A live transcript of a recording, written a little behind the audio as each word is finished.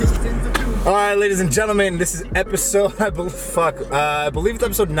All right, ladies and gentlemen, this is episode, I believe it's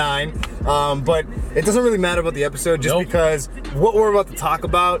episode 9, but it doesn't really matter about the episode just because what we're about to talk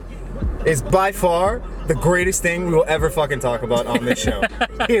about is by far the greatest thing we will ever fucking talk about on this show.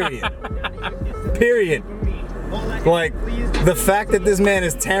 Period. Like, the fact that this man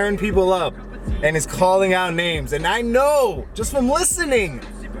is tearing people up and is calling out names, and I know, just from listening,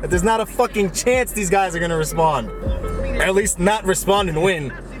 that there's not a fucking chance these guys are gonna respond. Or at least not respond and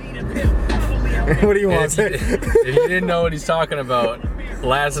win. What do you want to say? If you didn't know what he's talking about,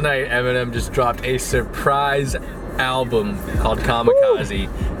 last night Eminem just dropped a surprise album called Kamikaze,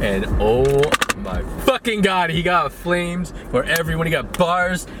 and oh my fucking god, he got flames for everyone. He got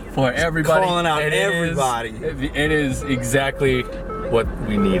bars for everybody. Calling out everybody. It is exactly what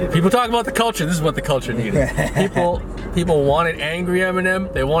we needed. People talk about the culture. This is what the culture needed. People wanted angry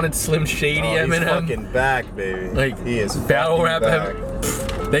Eminem. They wanted Slim Shady Eminem. He's fucking back, baby. Like, he is battle rap. back.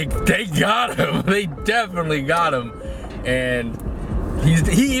 They got him. They definitely got him. And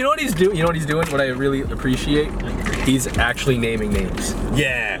you know what he's doing? You know what he's doing? What I really appreciate? He's actually naming names.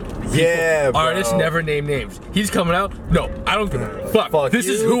 Yeah, bro. Artists never name names. He's coming out. No, I don't give a fuck. This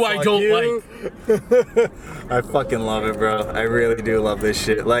is who I don't like. I fucking love it, bro. I really do love this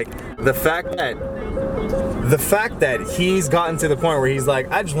shit. Like, the fact that he's gotten to the point where he's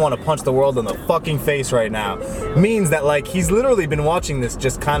like, I just want to punch the world in the fucking face right now, means that, like, he's literally been watching this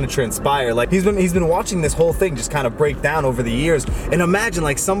just kind of transpire. Like, he's been watching this whole thing just kind of break down over the years. And imagine,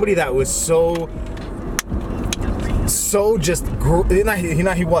 like, somebody that was so just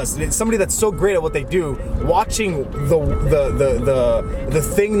he was somebody that's so great at what they do, watching the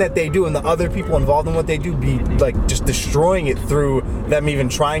thing that they do and the other people involved in what they do be like just destroying it through them even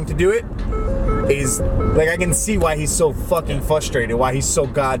trying to do it, is like, I can see why he's so fucking frustrated, why he's so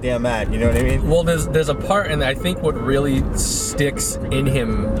goddamn mad, you know what I mean? Well, there's a part, and I think what really sticks in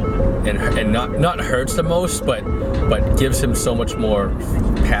him and not hurts the most, but gives him so much more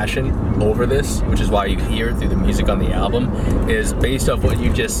passion over this, which is why you hear it through the music on the album, is based off what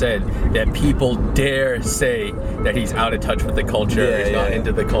you just said, that people dare say that he's out of touch with the culture, he's not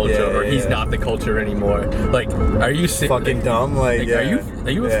into the culture, or he's not the culture anymore. Like, are you fucking dumb? Like, are you?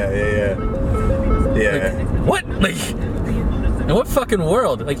 Yeah. Like, what? Like, in what fucking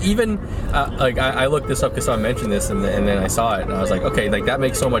world? Like, even like I looked this up because I mentioned this, and then I saw it, and I was like, okay, like that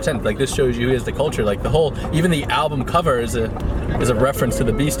makes so much sense. Like, this shows you is the culture. Like, the whole, even the album cover is a reference to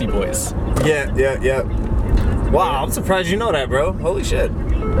the Beastie Boys. Yeah. Wow, I'm surprised you know that, bro. Holy shit. I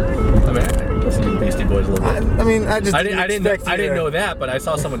mean, I listen to the Beastie Boys a little bit. I didn't know that, but I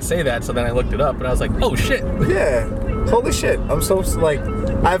saw someone say that, so then I looked it up, and I was like, oh shit. Yeah. Holy shit. I'm so, like,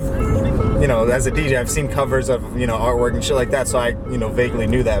 I've, you know, as a DJ, I've seen covers of, you know, artwork and shit like that, so I, you know, vaguely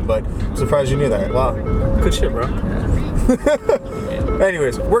knew that, but I'm surprised you knew that. Wow. Good shit, bro.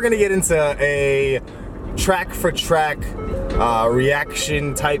 Anyways, we're gonna get into a track for track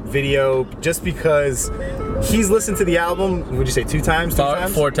reaction type video, just because he's listened to the album, would you say 2 times? 2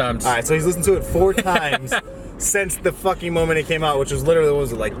 times? 4 times. Alright, so he's listened to it 4 times since the fucking moment it came out, which was literally, what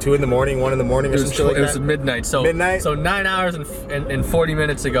was it, like 2 in the morning, 1 in the morning, or some shit like that? It was midnight. So midnight? So 9 hours and 40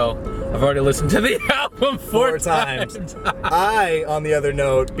 minutes ago, I've already listened to the album 4 times. I, on the other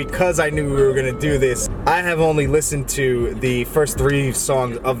note, because I knew we were gonna do this, I have only listened to the first 3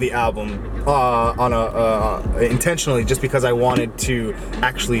 songs of the album intentionally, just because I wanted to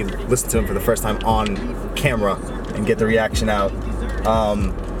actually listen to them for the first time on camera and get the reaction out.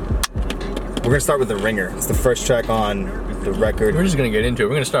 We're gonna start with The Ringer. It's the first track on the record. We're just gonna get into it.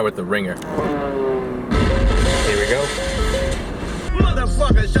 We're gonna start with The Ringer. Here we go.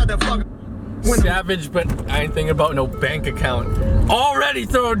 Motherfucker, shut the fuck up. Savage, but I ain't thinking about no bank account. Already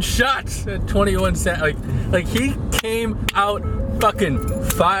throwing shots at 21 cents. Like he came out fucking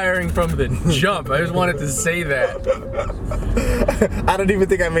firing from the jump. I just wanted to say that. I don't even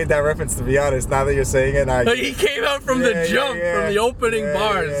think I made that reference, to be honest. Now that you're saying it, like, he came out from the jump, from the opening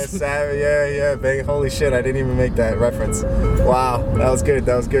bars. Yeah, bang, holy shit, I didn't even make that reference. Wow, that was good.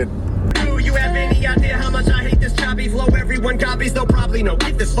 Do you have any idea how much I hate this choppy flow? Everyone copies, they'll probably know.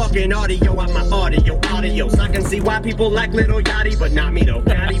 Get this fucking audio out my audios. I can see why people like Lil Yachty, but not me though.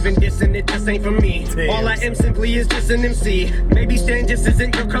 Not even dissing, it just ain't for me. All I am simply is just an MC. Maybe Stan just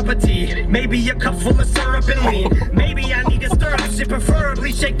isn't your cup of tea. Maybe a cup full of syrup and lean. Maybe I need to stir up shit,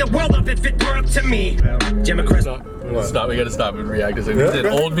 preferably shake the world up if it were up to me. Jim Chris. Stop, we gotta stop and react to it.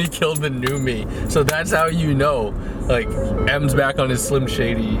 Old me killed the new me. So that's how you know, like, M's back on his Slim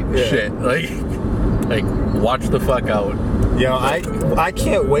Shady shit. Like, watch the fuck out. Yo, I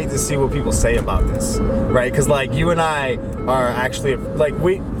can't wait to see what people say about this, right? Because, like, you and I are actually, like,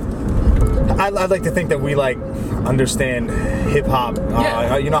 I'd like to think that we like understand hip hop.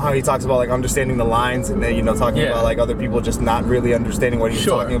 Yeah. You know how he talks about like understanding the lines and then talking about like other people just not really understanding what he's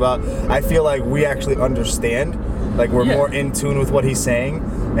talking about. I feel like we actually understand. Like we're more in tune with what he's saying,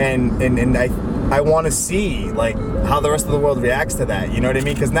 and I want to see like how the rest of the world reacts to that. You know what I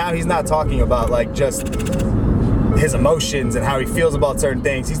mean? Because now he's not talking about like just his emotions and how he feels about certain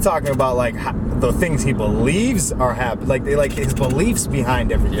things. He's talking about like the things he believes are happening, like his beliefs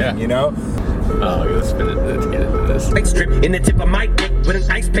behind everything. You know? Oh, let's get into this. Ice strip in the tip of my dick with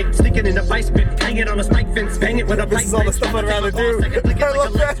an ice pick, sticking in a vice grip, hang it on a spike fence, bang it with a This is all the stuff I'd rather do. I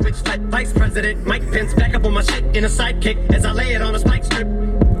love that. Vice President Mike Pence back up on my shit in a sidekick as I lay it on a spike strip.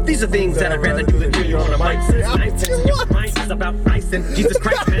 These are things that I'd rather do than do you on a mic. Your mind is about ice and Jesus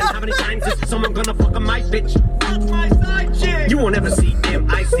Christ, man. How many times is someone gonna fuck on my bitch? Fuck my side chick. You won't ever see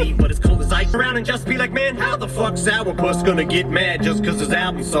M.I.C. but it's cold as ice. Around and just be like, man, how the fuck's Sourpuss gonna get mad just cause his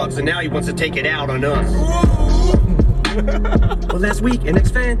album sucks and now he wants to take it out on us? Well, last week an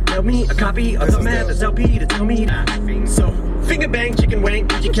ex-fan mailed me a copy of the Mathers LP to tell me so finger bang, chicken wang,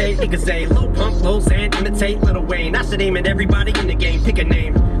 PGK, he could say low pump, low Xan, imitate Lil Wayne. I should aim at everybody in the game, pick a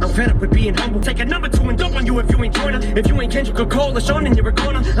name. I'm fed up with being humble, take a number 2 and dump on you if you ain't Joyner. If you ain't Kendrick or Cole or Sean, then you're a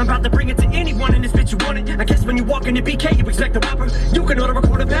goner. I'm about to bring it to anyone in this bitch you want it. I guess when you walk into BK, you expect a whopper. You can order a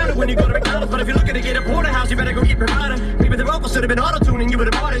quarter pounder when you go to McDonald's, but if you're looking to get a porterhouse, you better go get provider. Maybe the vocal should have been auto-tuning, you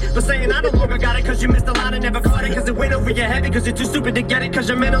would have bought it. But saying I no longer got it cause you missed a line and never caught it, cause it went over your head because you're too stupid to get it, cause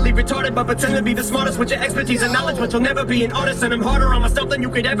you're mentally retarded, but pretend to be the smartest with your expertise and knowledge, but you'll never be an artist. And I'm harder on myself than you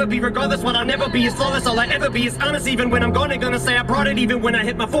could ever be. Regardless, what I'll never be is flawless. All I ever be is honest, even when I'm gonna say I brought it. Even when I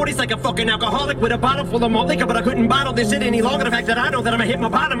hit my 40s like a fucking alcoholic with a bottle full of malt liquor, but I couldn't bottle this shit any longer. The fact that I know that I'ma hit my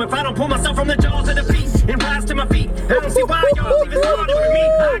bottom if I don't pull myself from the jaws of defeat and rise to my feet. I don't see why y'all even started with me.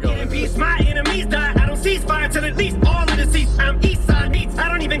 I get in peace, my enemies die. I don't cease fire till at least all of the seats. I'm east side meats. I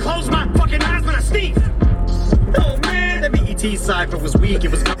don't even close my fucking eyes when I sneeze. Oh man, the BET cipher was weak.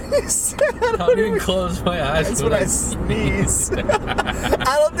 It was. I don't even close my eyes when I sneeze.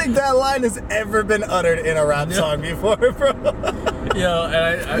 I don't think that line has ever been uttered in a rap song before, bro.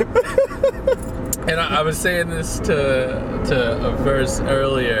 And I was saying this to a verse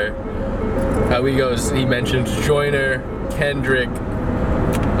earlier. How he mentioned Joyner, Kendrick,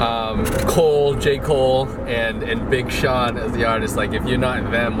 Cole, J. Cole, and Big Sean as the artist. Like, if you're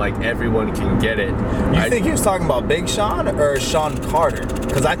not them, like, everyone can get it. You think he was talking about Big Sean or Sean Carter?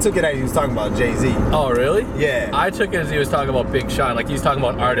 Because I took it as he was talking about Jay-Z. Oh, really? Yeah. I took it as he was talking about Big Sean. Like, he's talking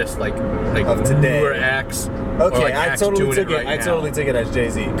about artists like of today. newer acts. Okay, like I totally took it. I totally took it as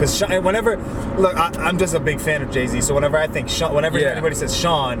Jay-Z because whenever, look, I'm just a big fan of Jay-Z. So whenever I think Sean, anybody says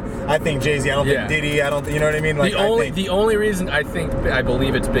Sean, I think Jay-Z. I don't think Diddy. I don't, you know what I mean? Like the only reason I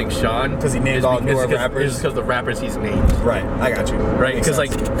believe it's Big Sean because he named all newer rappers. Is because the rappers he's named. Right, I got you. Right, because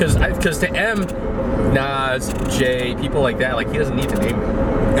to M, Nas, Jay, people like that, like he doesn't need to name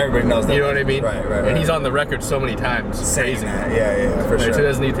them. Everybody knows that. You know what I mean? Right. And he's on the record so many times saying that. Yeah, for sure. So he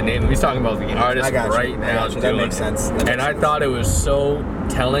doesn't need to name them. He's talking about the artist right now. That makes sense. And I thought it was so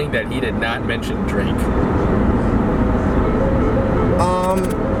telling that he did not mention Drake.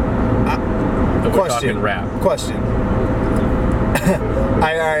 Question. Rap. Question.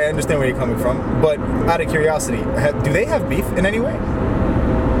 I understand where you're coming from, but out of curiosity, do they have beef in any way?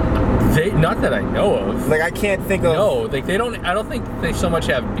 Not that I know of. Like, I can't think of. No, they don't. I don't think they so much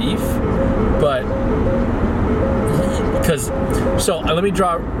have beef, but let me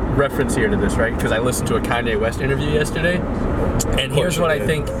draw reference here to this, right? Because I listened to a Kanye West interview yesterday, and here's what I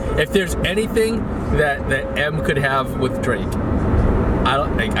think: if there's anything that M could have with Drake,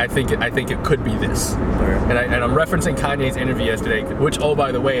 I think it could be this. And I'm referencing Kanye's interview yesterday, which, oh,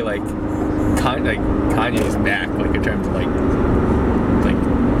 by the way, like Kanye's back, like in terms of like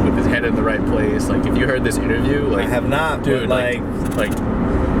with his head in the right place. Like, if you heard this interview, like, I have not, dude, like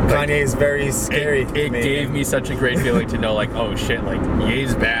Kanye is very scary. It gave me such a great feeling to know, like, oh shit, like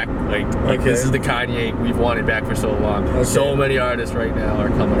Ye's back, like this is the Kanye we've wanted back for so long. Okay. So many artists right now are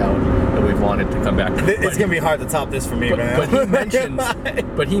coming out that we've wanted to come back. It's gonna be hard to top this for me, man.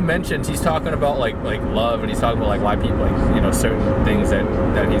 But he mentions he's talking about like love, and he's talking about like why people like certain things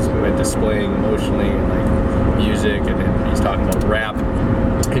that he's been displaying emotionally, and like music, and then he's talking about rap.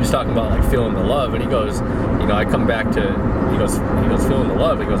 He was talking about like feeling the love, and he goes, I come back to, he goes feeling the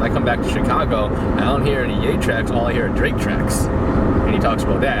love. He goes, I come back to Chicago, I don't hear any Ye tracks, all I hear are Drake tracks, and he talks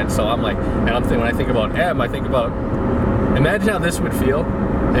about that. So I'm like, and I'm thinking, when I think about M, I think about, imagine how this would feel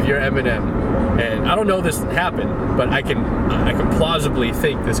if you're Eminem, and I don't know this happened, but I can plausibly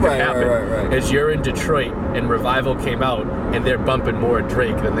think this could happen. Right. Is you're in Detroit and Revival came out and they're bumping more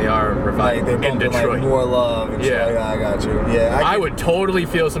Drake than they are Revival They're in bumping Detroit. like More Love. And shit. Yeah, I got you. Yeah, I would totally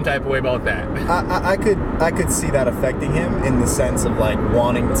feel some type of way about that. I could see that affecting him in the sense of like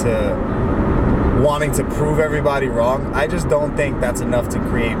wanting to prove everybody wrong. I just don't think that's enough to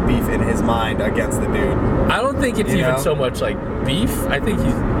create beef in his mind against the dude. I don't think it's even so much like beef. I think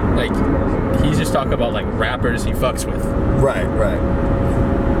he's just talking about like rappers he fucks with. Right.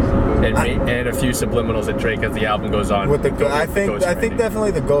 And a few subliminals that Drake as the album goes on. With I think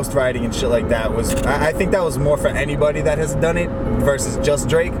definitely the ghostwriting and shit like that was. I think that was more for anybody that has done it versus just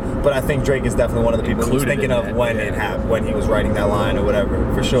Drake. But I think Drake is definitely one of the people who's thinking of when it happened, when he was writing that line or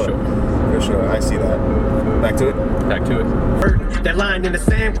whatever. For sure. I see that. Back to it. That line in the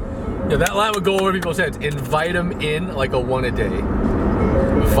sand. Yeah, that line would go over people's heads. Invite him in like a one a day.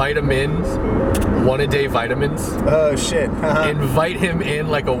 Vitamins, one a day vitamins. Oh shit. Invite him in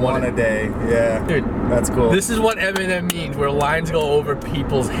like a one a day. Yeah. Dude, that's cool. This is what Eminem means, where lines go over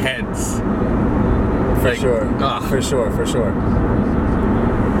people's heads. For sure.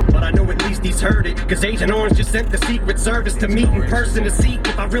 But I know at least he's heard it, cause Agent Orange just sent the Secret Service to meet in person to see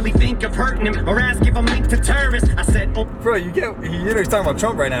if I really think of hurting him or ask if I'm linked to terrorists. I said, oh. Bro, you know he's talking about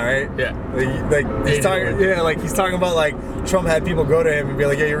Trump right now, right? Yeah. He's talking about like Trump had people go to him and be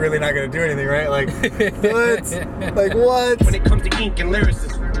like, yeah, you're really not gonna do anything, right? Like, what? Like, what? When it comes to ink and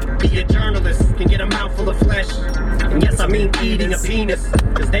lyricists, be a journalist can get a mouthful of flesh. And yes, I mean eating a penis,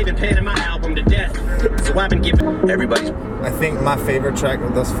 cause they've been panning my album to death. So I've been giving everybody's. I think my favorite track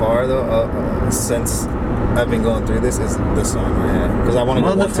thus far, though, since I've been going through this, is this song right here. Because I want to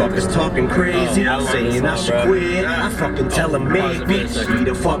go one second. Motherfuckers talking crazy, saying I should quit. I fucking tell them, maybe, be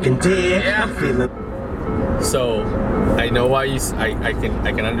the fucking dead. I'm feeling. So, I know why I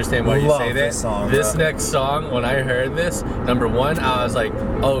can understand why you say that. This next song, when I heard this, number one, I was like,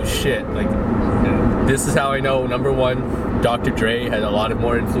 oh shit, like, this is how I know, number one, Dr. Dre had a lot of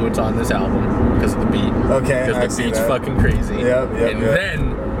more influence on this album because of the beat. Okay, because the beat's fucking crazy. Yep.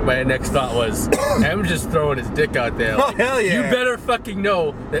 Then my next thought was, I'm just throwing his dick out there. Like, oh, hell yeah. You better fucking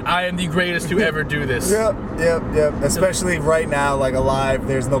know that I am the greatest to ever do this. Yep. Especially right now, like alive,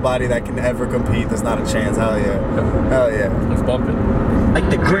 there's nobody that can ever compete. There's not a chance. Hell yeah. Let's bump it. Like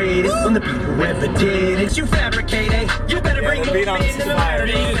the greatest on the beat, whoever did it. You fabricating, you better bring the beat on this fire.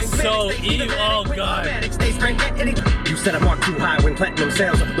 Beat is so evil, oh god. You set a mark too high when platinum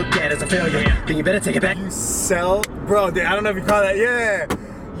sales looked at as a failure. Then you better take it back. You sell, bro. I don't know if you call that. Yeah.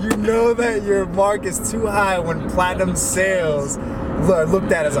 You know that your mark is too high when platinum sales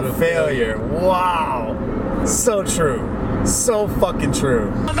looked at as a failure. Wow. So true. So fucking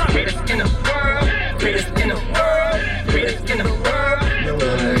true. Greatest in the world. Greatest in the world. Greatest in the world.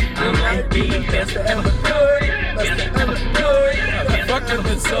 I might be best ever good. Best ever good. Fuck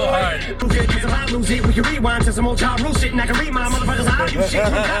this so hard. If I lose it, we can rewind to some old child rule shit, and I can read my motherfuckers how you shit.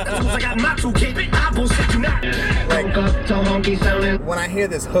 I got my toolkit. I bullshit you not. When I hear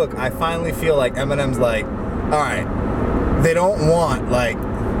this hook, I finally feel like Eminem's like, all right, they don't want like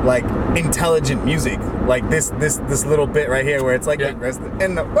intelligent music, like this little bit right here where it's like the rest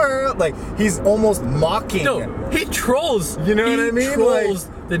in the world, like he's almost mocking. No, he trolls. You know what I mean? Trolls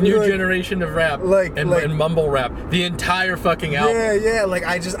the new generation of rap, and mumble rap, the entire fucking album. Yeah. Like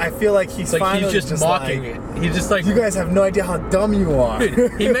I feel like he's like finally he's just mocking it. He's just like, you guys have no idea how dumb you are.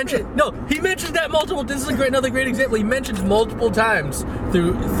 Dude, he mentioned that multiple. This is another great example. He mentions multiple times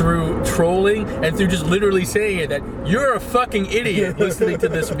through trolling and through just literally saying it that you're a fucking idiot listening to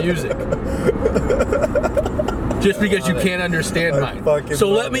this music. Just because you can't understand mine. So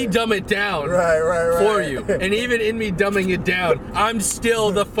let me dumb it down for you. And even in me dumbing it down, I'm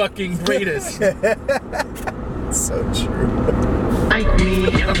still the fucking greatest. So true.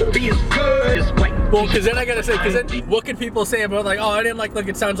 Well, because then I gotta say, what can people say about like, oh, I didn't like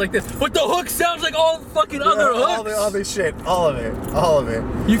it sounds like this, but the hook sounds like all fucking other hooks. All this shit, all of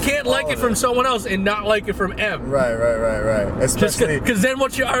it. You can't like it from someone else and not like it from M. Right. Especially because then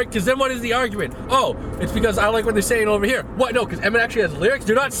what is the argument? Oh, it's because I like what they're saying over here. What? No, because M actually has lyrics.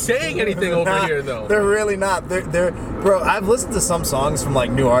 They're not saying anything over here though. They're really not. They're bro. I've listened to some songs from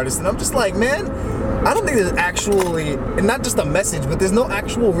like new artists, and I'm just like, man, I don't think there's actually, and not just a message, but there's no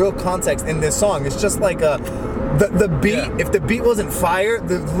actual real context in this song. It's just like the beat. Yeah. If the beat wasn't fire,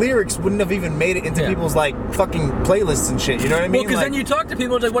 the lyrics wouldn't have even made it into people's like fucking playlists and shit. You know what I mean? Well, because then you talk to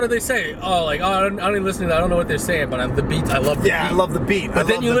people and like, what do they say? Oh, like, oh, I don't even listen to that. I don't know what they're saying, but the beats, I love the beat. Yeah, I love the beat. But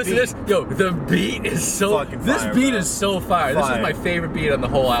then you listen to this, the beat is so fucking this fire, beat bro. is so fire. This is my favorite beat on the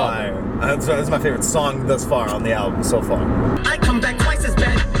whole album. That's my favorite song thus far on the album so far. I come back twice as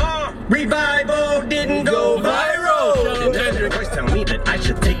bad. Revival didn't go viral. Viral. Your voice tell me that I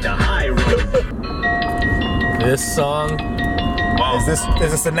should take the high road. This song Is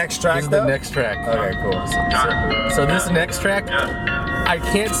this the next track? is though? the next track. Okay, cool. So this next track, I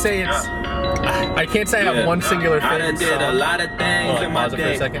can't say it's. I can't say I have one singular I favorite done did a song. lot of things Hold on, in my pause it for a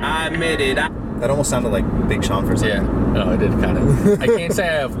day. second. I admit it. That almost sounded like Big Sean for a Yeah, second. no, I did kind of. I can't say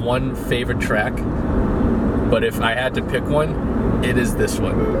I have one favorite track, but if I had to pick one, it is this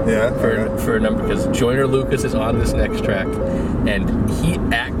one. Yeah. For a number, because Joyner Lucas is on this next track, and he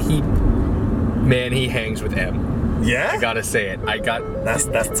hangs with M. Yeah. I gotta say it.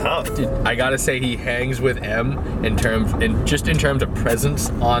 That's tough. Dude, I gotta say he hangs with M in terms of presence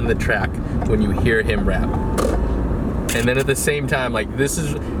on the track when you hear him rap. And then at the same time, like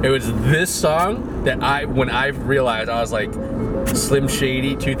it was this song that when I realized, I was like, Slim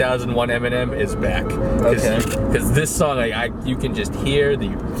Shady 2001 Eminem is back. Okay. Because this song, like you can just hear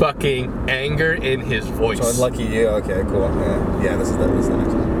the fucking anger in his voice. So lucky you. Okay, cool. Yeah, this is the next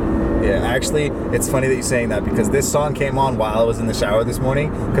one. Yeah, actually, it's funny that you're saying that because this song came on while I was in the shower this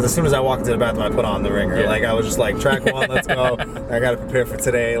morning. Because as soon as I walked into the bathroom, I put on The Ringer. Yeah. Like I was just like, track one, let's go. I gotta prepare for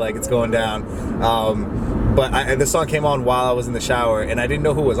today. Like it's going down. But the song came on while I was in the shower, and I didn't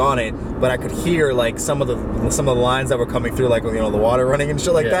know who was on it, but I could hear like some of the lines that were coming through, like the water running and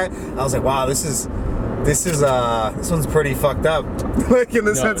shit like Yeah. that. I was like, wow, this one's pretty fucked up. Like in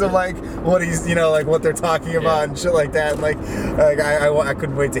the sense of like what he's like what they're talking about and shit like that. And like I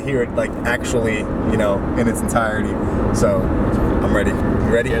couldn't wait to hear it like actually in its entirety. So I'm ready.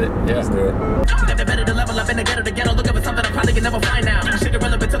 You ready? Get it? Yeah. Let's do it. Never better to level up in the ghetto, looking for something I probably can never find now. Shit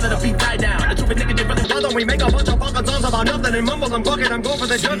irrelevant till the beat die down. The truth is nigga different. Why don't we make a bunch of fucking songs about nothing and mumble and bucket? I'm going for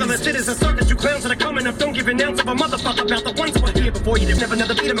the jungle. This shit is a circus. You clowns that are coming up. Don't give an ounce of a motherfucker about the ones who are here before you. There's never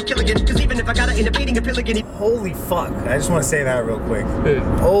another beat. I'm a killing it. Cause even if I gotta end up beating a pilligan. Holy fuck! I just want to say that real quick.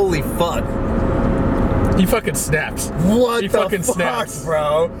 Holy fuck! He fucking snaps. What He the fucking fuck, snaps.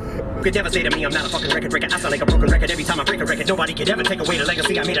 bro? You could never say to me, I'm not a fucking record breaker. I sound like a broken record every time I break a record. Nobody could ever take away the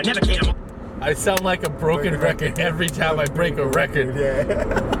legacy I made. I never can. I sound like a broken record every time I break a record. Yeah.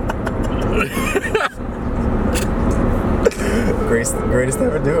 Greatest to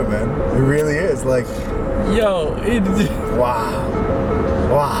ever do it, man. It really is. Like, Yo, wow.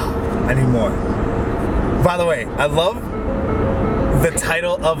 I need more. By the way, I love the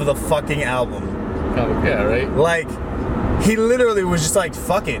title of the fucking album. yeah, right? Like, he literally was just like,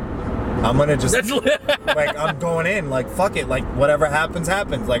 fuck it. I'm gonna just, That's like, I'm going in. Like, fuck it. Like, whatever happens,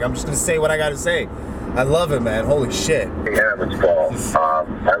 happens. Like, I'm just gonna say what I gotta say. I love it, man. Holy shit. Yeah, it's Paul.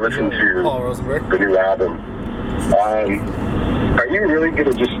 I listened to Paul Rosenberg. the new album. Are you really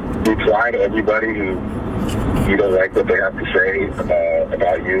gonna just reply to everybody who you don't like what they have to say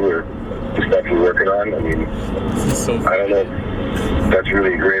about you or the stuff you're working on? I mean, so I don't know if that's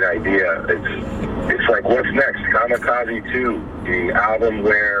really a great idea. It's like, what's next? Kamikaze 2, the album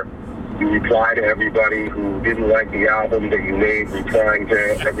where you reply to everybody who didn't like the album that you made, replying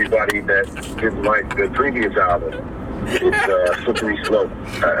to everybody that didn't like the previous album. It's a slippery slope.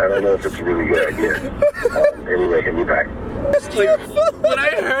 I don't know if it's a really good idea. Anyway, hit me back. when I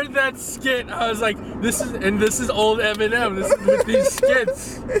heard that skit, I was like, this is old Eminem. This is with these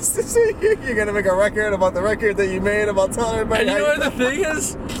skits. It's just, you're gonna make a record about the record that you made about telling everybody. And you know how what the thing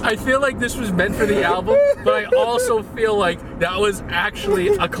is? I feel like this was meant for the album, but I also feel like that was actually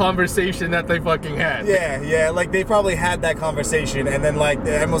a conversation that they fucking had. Yeah, like they probably had that conversation, and then like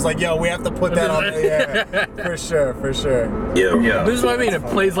Em was like, "Yo, we have to put that on." Yeah, for sure. Yeah. This is what I mean. It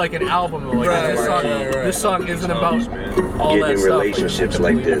plays like an album. Like Right, this right. song isn't about all Getting that in stuff. relationships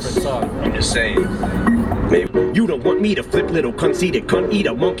Like, like it's a this. completely different song. I'm just saying. Maybe. You don't want me to flip little conceited, cunt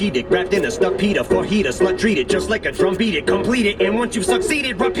eater, monkey dick, wrapped in a stuck Peter, for heater, slut treated, just like a drum beat it, complete it, and once you've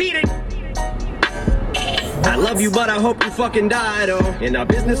succeeded, repeat it. I love you, but I hope you fucking die, though. In our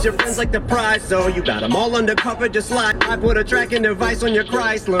business, your friends like the prize, so you got them all undercover, just like I put a tracking device on your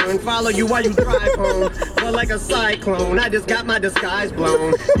Chrysler and follow you while you drive home. But like a cyclone, I just got my disguise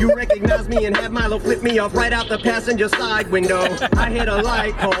blown. You recognize me and have Milo flip me off right out the passenger side window. I hit a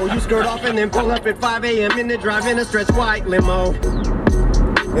light pole, you skirt off and then pull up at 5 a.m. in the drive-in a stretch white limo.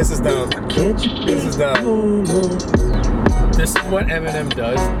 This is dope. This is dope. This is what Eminem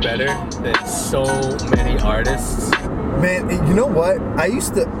does better than so many artists. Man, you know what? I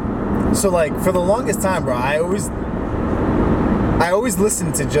used to. So like for the longest time, bro, I always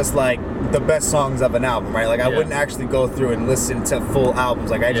listened to just like the best songs of an album, right? Like I wouldn't actually go through and listen to full albums.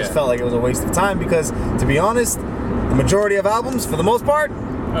 Like I just felt like it was a waste of time because, to be honest, the majority of albums, for the most part,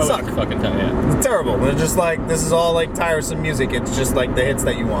 suck. Fucking time, yeah. It's terrible. They're just like, this is all like tiresome music. It's just like the hits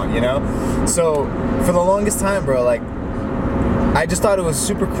that you want, you know? So for the longest time, bro, like I just thought it was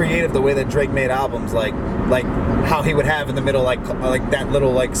super creative the way that Drake made albums, like how he would have in the middle like that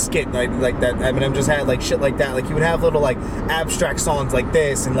little like skit like that Eminem just had, like shit like that. Like he would have little like abstract songs like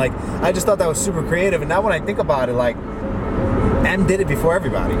this, and like I just thought that was super creative. And now when I think about it, like M did it before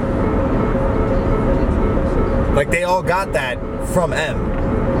everybody. Like they all got that from M.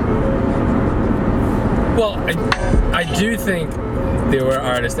 Well, I do think there were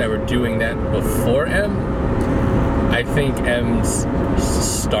artists that were doing that before M. I think M's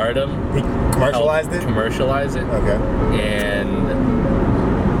stardom, He commercialized it. Commercialize it. Okay. And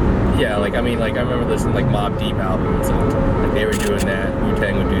yeah, like I mean, like I remember listening to like Mobb Deep albums, and like, they were doing that.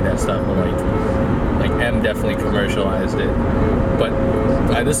 Wu-Tang would do that stuff, but like M definitely commercialized it. But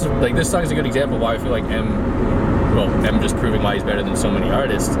this song is a good example of why I feel like M just proving why he's better than so many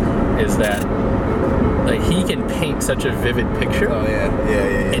artists is that like he can paint such a vivid picture. Oh yeah.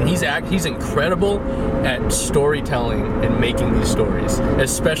 And he's incredible at storytelling and making these stories,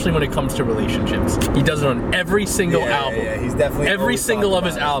 especially when it comes to relationships. He does it on every single album. Yeah, he's definitely every single of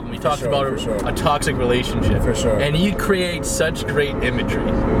his album. He talks about a toxic relationship. For sure. And he creates such great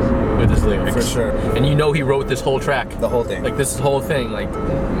imagery with his lyrics. For sure. And you know he wrote this whole track. The whole thing. Like this whole thing, like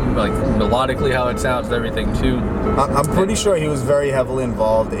melodically how it sounds and everything too. I'm pretty sure he was very heavily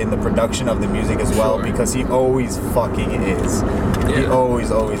involved in the production of the music as well, because he always fucking is. Yeah. He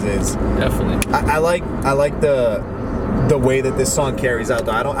always is. Definitely. I like the way that this song carries out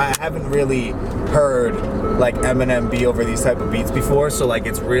though. I haven't really heard like Eminem be over these type of beats before, so like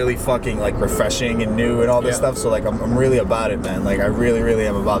it's really fucking like refreshing and new and all this stuff. So like I'm really about it, man. Like I really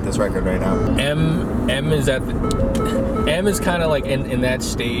am about this record right now. M is kind of like in that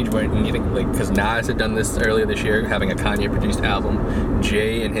stage where you think like, because Nas had done this earlier this year, having a Kanye produced album.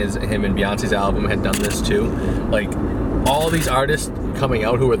 Jay and him and Beyonce's album had done this too. Like all these artists coming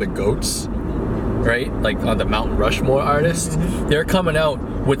out who are the GOATs, right? Like on the Mount Rushmore artists, they're coming out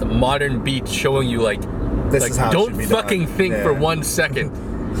with modern beats showing you like This is how it don't should be fucking done. think Yeah. for 1 second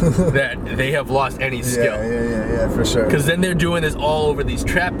that they have lost any skill. Yeah, for sure. Because then they're doing this all over these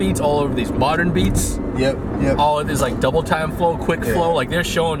trap beats, all over these modern beats. Yep. All of this like double time flow, quick flow. Like they're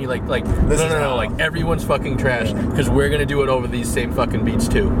showing you like This is no, how. like everyone's fucking trash because we're gonna do it over these same fucking beats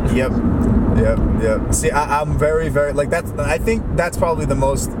too. Yep. See, I'm very like I think that's probably the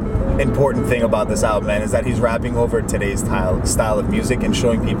most important thing about this album, man, is that he's rapping over today's style of music and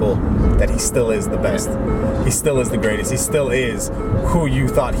showing people that he still is the best. He still is the greatest. He still is who you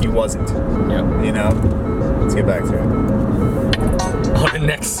thought he wasn't. Yep. You know? Let's get back to it. Oh,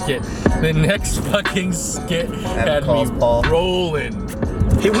 the next fucking skit had me calls Paul. rolling.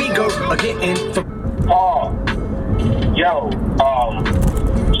 Here we go again for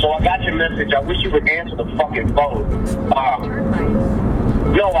So I got your message. I wish you would answer the fucking phone.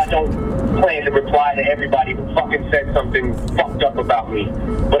 No, I don't plan to reply to everybody who fucking said something fucked up about me.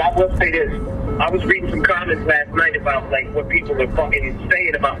 But I will say this. I was reading some comments last night about like what people are fucking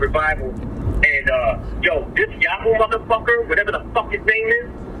saying about Revival. And this Yahoo motherfucker, whatever the fuck his name is,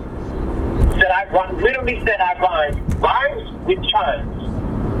 literally said I rhymes with chimes.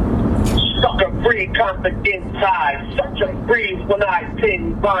 Sucker free confident tie, such a breeze when I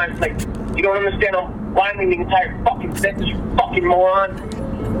pin rhymes. Like, you don't understand, I'm rhyming the entire fucking sentence, you fucking moron.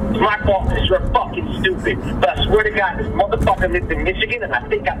 It's my fault because you're fucking stupid. But I swear to God, this motherfucker lives in Michigan, and I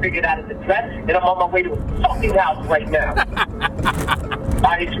think I figured out his address, and I'm on my way to his fucking house right now.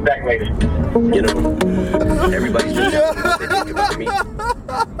 I'll hit you back later. You know, everybody's just what they think about me.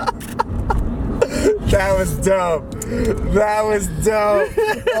 That was dope.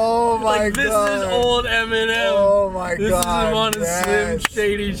 Oh my Like this god. is old Eminem. Oh my this god. This is him on his Slim yes.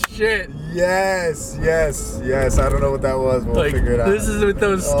 Shady shit. Yes. I don't know what that was, but we'll Like figure it out. this is with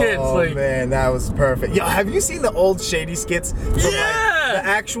those skits. Oh like man, that was perfect. Yo, have you seen the old Shady skits? From, like, the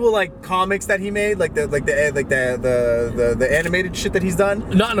actual like comics that he made, like the animated shit that he's done.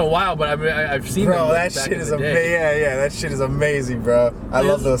 not in a while, but I've seen them. Bro, like, that back shit in is the day. amazing. Yeah, that shit is amazing, bro. I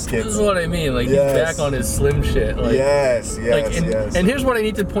love those skits. This is what I mean. Like Yes. he's back on his Slim shit. Like, Yes. And here's what I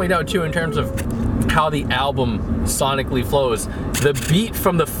need to point out too in terms of how the album sonically flows. The beat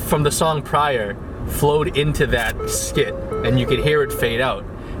from the song prior flowed into that skit, and you could hear it fade out.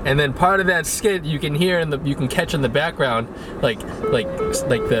 And then part of that skit you can hear you can catch in the background, like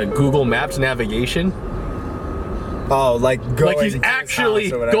the Google Maps navigation. Oh, like going Like he's to his actually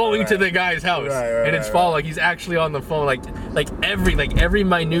house or whatever, going to right. the guy's house, Right, and it's fall. Like he's actually on the phone. Like every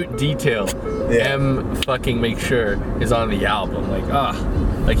minute detail, Yeah. M fucking makes sure is on the album.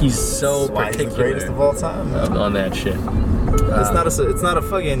 Like he's so That's why he's the particular greatest of all time. Man. on that shit.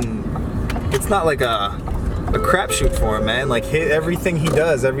 It's not like a crapshoot for him, man. Like everything he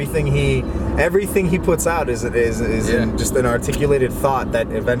does, everything he everything he puts out is in just an articulated thought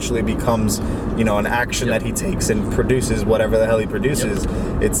that eventually becomes, you know, an action that he takes and produces whatever the hell he produces.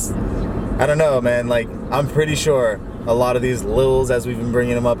 It's, I don't know, man. Like, I'm pretty sure a lot of these Lils, as we've been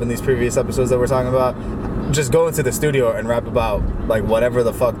bringing them up in these previous episodes that we're talking about, just go into the studio and rap about like whatever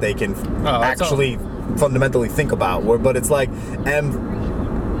the fuck they can actually fundamentally think about. But it's like,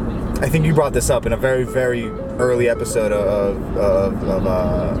 I think you brought this up in a very, very early episode of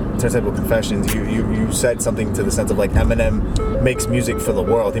Turntable Confessions. You said something to the sense of like Eminem makes music for the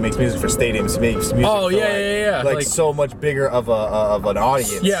world. He makes music for stadiums. He makes music for like so much bigger of an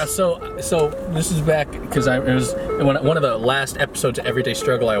audience. Yeah. So this is back because it was one of the last episodes of Everyday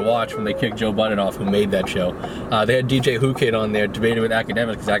Struggle I watched when they kicked Joe Budden off, who made that show. They had DJ Who Kid on there debating with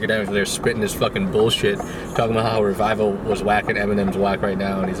Academics because Academics were there spitting his fucking bullshit, talking about how Revival was whack and Eminem's whack right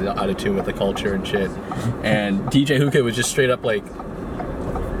now, and he's out of tune with the culture and shit. And DJ Who Kid was just straight up like,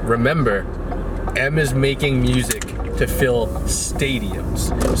 remember, M is making music to fill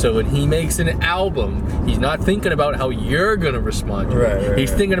stadiums. So when he makes an album, he's not thinking about how you're gonna respond to it.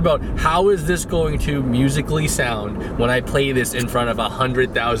 He's thinking about how is this going to musically sound when I play this in front of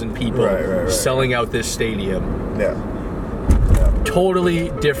 100,000 people selling out this stadium. Totally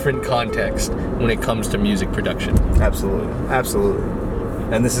different context when it comes to music production. Absolutely.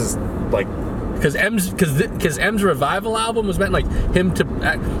 And this is like, because M's Revival album was meant like him to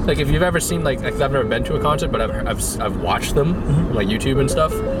like, if you've ever seen like, I've never been to a concert, but I've watched them on like YouTube and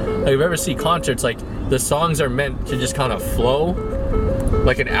stuff. Like, if you ever see concerts, like the songs are meant to just kind of flow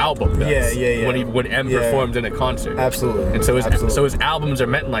like an album does. When M performs in a concert. Absolutely. And so his albums are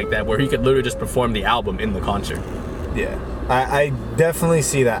meant like that, where he could literally just perform the album in the concert. Yeah, I definitely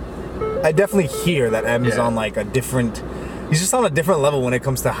see that. I definitely hear that M is on like a different. He's just on a different level when it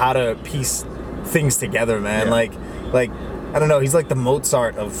comes to how to piece things together, man. Like I don't know. He's like the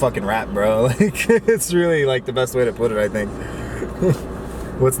Mozart of fucking rap, bro. Like, it's really like the best way to put it, I think.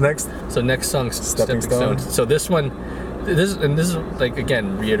 What's next? So next song, Stepping Stones. So this one, this is like,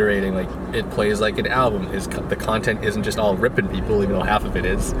 again, reiterating, like, it plays like an album. The content isn't just all ripping people, even though half of it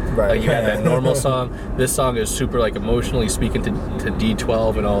is. Like, you have that normal song. This song is super like emotionally speaking to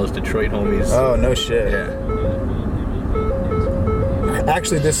D12 and all his Detroit homies. Oh, no shit. Yeah.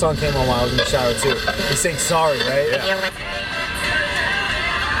 Actually, this song came on while I was in the shower too. He sang Sorry, right? Yeah.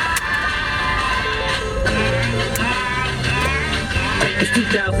 It's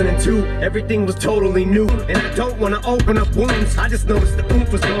 2002, everything was totally new. And I don't wanna open up wounds. I just noticed the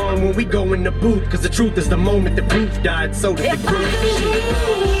oomph was gone when we go in the booth. Cause the truth is the moment the proof died, so did the proof.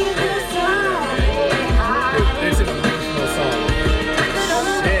 It's an emotional song.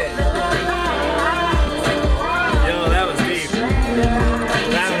 Shit. Yo, that was deep.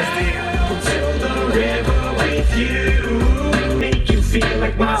 Make you feel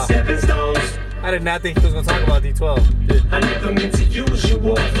like my stepping stones. I did not think he was gonna talk about D12. Dude. I never meant to use you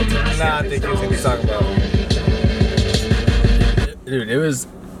all for my I think he was gonna be talking about. Dude, this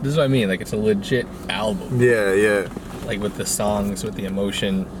is what I mean. Like, it's a legit album. Yeah. Like, with the songs, with the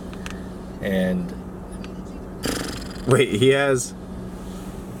emotion, and wait, he has.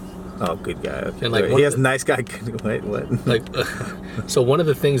 Oh, good guy. Okay. And like, he has nice guy. Wait, what? Like, so one of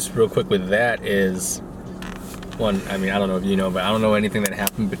the things, real quick, with that is. One, I mean, I don't know if you know, but I don't know anything that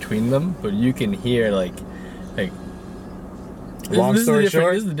happened between them. But you can hear like. Long story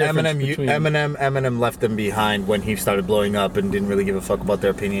short, Eminem Eminem left them behind when he started blowing up and didn't really give a fuck about their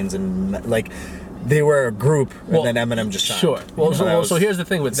opinions, and like they were a group, and then Eminem just signed. Sure. Well, so here's the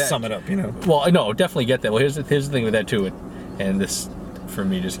thing with that. Sum it up, you know. Well, no, definitely get that. Well, here's the thing with that too, and this for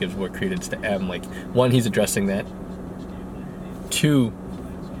me just gives more credence to M. Like, one, he's addressing that. Two,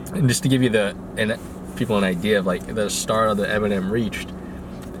 and just to give you people an idea of like the start that Eminem reached.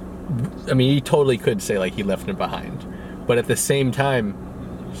 I mean, he totally could say like he left it behind, but at the same time,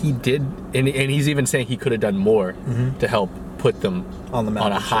 he did, and he's even saying he could have done more to help put them on the map,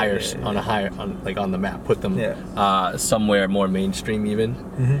 on the map, put them somewhere more mainstream even.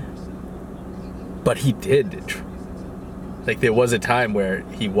 But he did. Like, there was a time where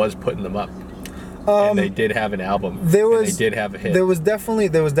he was putting them up. And they did have an album. They did have a hit. There was definitely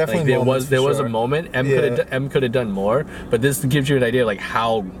like, there was a moment. M could have done more, but this gives you an idea like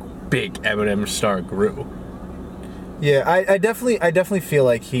how big Eminem's star grew. Yeah, I definitely feel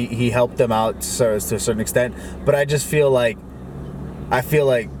like he helped them out to a certain extent, but I feel like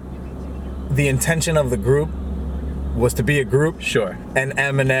the intention of the group was to be a group. Sure. And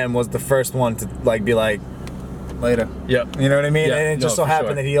Eminem was the first one to like be like, later. Yep. You know what I mean? Yep. And it just so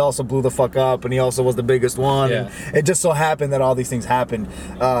happened that he also blew the fuck up, and he also was the biggest one. Yeah. And it just so happened that all these things happened.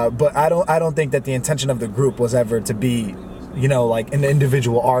 But I don't think that the intention of the group was ever to be you know, like an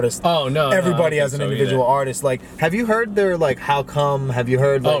individual artist. Oh no, everybody no, has an individual artist. Like, have you heard their like How Come? Have you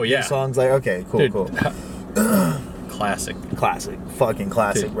heard like these songs? Like, okay, cool, Dude, cool. Classic, fucking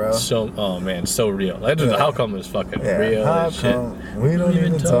classic, dude, bro. So, oh man, so real. How Come was fucking real How as shit. come we don't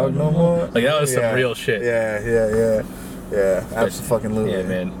even talk no more? Like that was some real shit. Yeah. Absolutely. Yeah,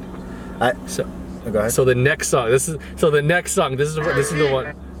 man. Go ahead. So the next song. This is the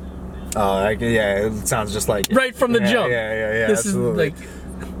one. Oh, yeah, it sounds just like it. Right from the jump. Yeah, This absolutely. is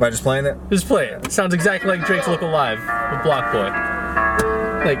like, by just playing it. just play it. It sounds exactly like Drake's "Look Alive" with Block Boy.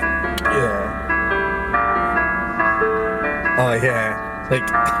 Like, Yeah. Oh yeah. like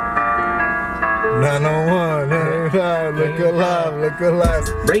 901, look alive.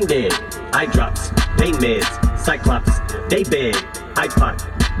 Brain dead, eye drops, pain meds, Cyclops, they bed, iPod,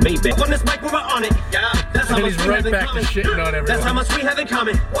 Maybach. On this mic, we're on it. Yeah, that's how and much he's we right have in back to common. shitting on everyone. That's how much we have in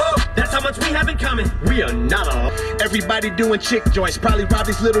common. Whoa, that's how much we have in common. We are not all. Everybody doing chick joints, probably rob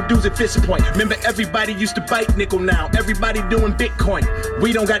these little dudes at Fist Point. Remember, everybody used to bite nickel now. Everybody doing Bitcoin.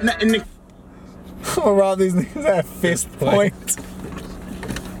 We don't got nothing to. I'm gonna rob these niggas at fist point.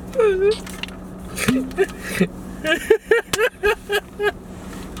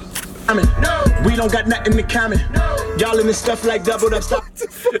 No, we don't got nothing in common. No, y'all in this stuff like doubled up stuff.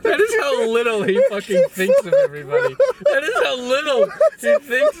 That is how little he fucking thinks of everybody. That is how little he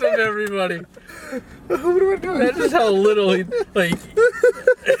thinks of everybody. That is how little he like.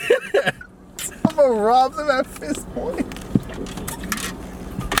 I'm gonna rob them at fist point.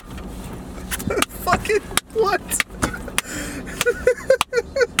 Fucking what?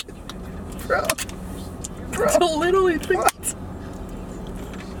 Bro. That's how little he thinks.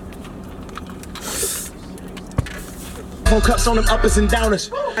 Phone cups on them uppers and downers.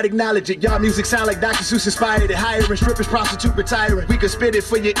 I'd acknowledge it. Y'all music sound like Dr. Seuss inspired it. Hiring strippers, prostitute, retiring. We could spit it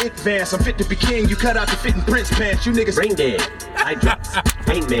for your advance. I'm fit to be king. You cut out the fitting Prince pants. You niggas. Brain dead, eye drops,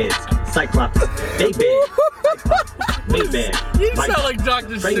 pain meds, Cyclops, they bed, Maybach. You sound like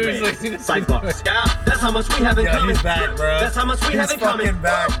Dr. Seuss. Cyclops. Yeah, that's how much we have in Yeah, common. he's back, bro. That's how much we have in He's common. fucking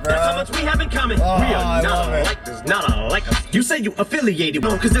back, bro. That's how much we have in common. Oh, We I are love not it. alike. There's not alike us. You say you affiliated,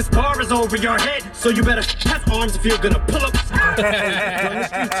 no, cause this bar is over your head. So you better have arms if you're gonna pull up. Run the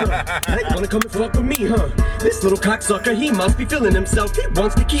streets, huh? They wanna come and fuck with me, huh? This little cocksucker, he must be feeling himself. He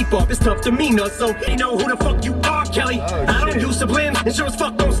wants to keep up. It's tough to mean us, so he know who the fuck you are, Kelly. I don't use sublims, and sure as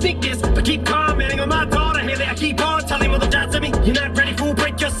fuck don't sneak this. But keep commenting on my daughter, Haley. I keep on telling mother dots at me. You're not ready, fool.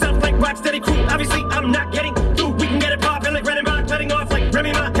 Break yourself like Rocksteady crew. Obviously, I'm not getting through. We can get it poppin' like Redenbach, cutting off like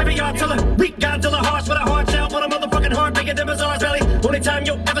Remy Ma. Heavy artiller, weak Godzilla, harsh with a hard shell, but a motherfucking heart bigger than Bazaar's belly. Only time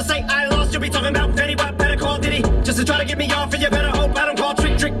you'll ever say I lost, you'll be talking about Fetty Wap. Better call Diddy, just to try to get me off, and you better hope I don't call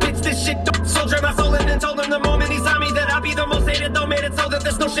trick bitch. This shit don't soldier my soul in and told him the moment he saw me that I'll be the most hated. Though made it so that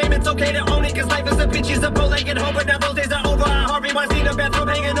there's no shame. It's okay to own it, cause life is a bitch. He's a bow-legged hoe, but now those days are over. I Harvey Weinstein, a bathroom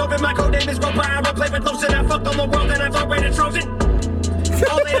hanging over. My code name is Roper. I play with lotion. I fucked on the world and I thought rated Trojan.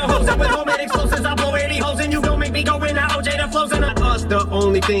 All later hoes up with homemade explosives. I blow 80 holes and you don't make me go in. I OJ the flows and us. The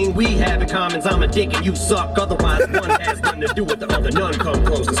only thing we have in common is I'm a dick and you suck. Otherwise, one has nothing to do with the other. None come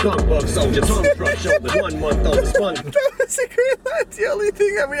close. The skunk bug soldier, tongue struck shoulder. 1 month old, the sponge. That's a great line. The only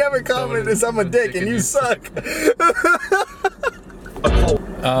thing that we have in common is I'm a dick and you suck.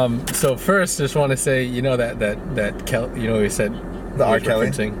 So first, just want to say, you know that Kelly, you know, he said The he R. was Kelly?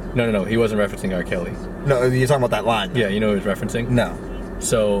 referencing- No, he wasn't referencing R. Kelly. No, you're talking about that line. Yeah, you know who he was referencing? No.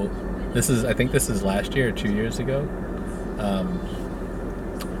 So I think this is last year or 2 years ago.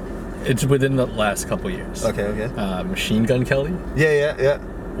 It's within the last couple years. Okay. Machine Gun Kelly Yeah.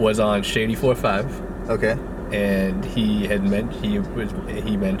 was on Shady 4-5, Okay. and he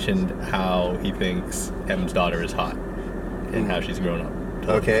mentioned how he thinks M's daughter is hot and how she's grown up.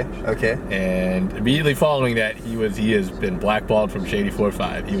 Okay. And immediately following that, he has been blackballed from Shady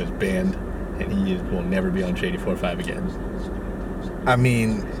 4-5. He was banned, and he will never be on Shady 4-5 again. I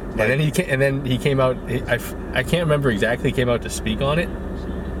mean, like, And then he came out. I can't remember exactly. He came out to speak on it.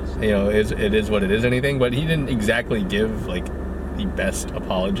 You know, it is what it is. Anything, but he didn't exactly give like the best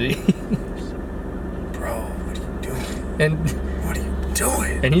apology. bro, what are you doing? What are you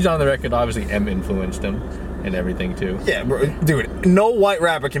doing? And he's on the record. Obviously, M influenced him and everything too. Yeah, bro, dude. No white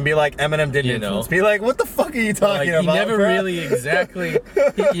rapper can be like Eminem didn't You know. influence me. Like, what the fuck are you talking Like, about? he never bro? really exactly.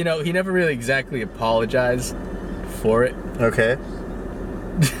 he never really exactly apologized for it. Okay.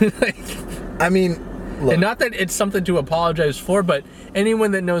 Like, I mean, look. and not that it's something to apologize for, but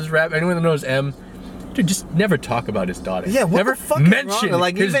anyone that knows rap, anyone that knows M, dude, just never talk about his daughter. Yeah, what never the fuck is mention wrong?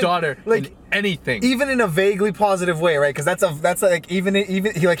 Like, his even- daughter like, in anything. even in a vaguely positive way, right? Because that's like even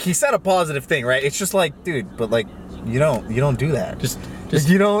he said a positive thing, right? It's just like, dude, but like you don't do that. Just Just,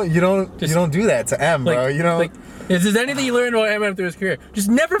 you don't do that to M, bro. You know, like, if there's anything you learned about Eminem through his career, just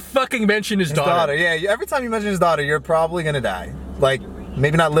never fucking mention his daughter. Yeah, every time you mention his daughter, you're probably gonna die. Like,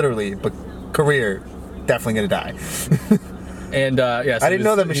 maybe not literally, but career, definitely gonna die. And yeah, so I didn't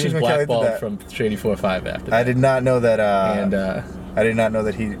know that Machine Gun Kelly did blackballed that. from Shady 4-5 after that. I did not know that. And I did not know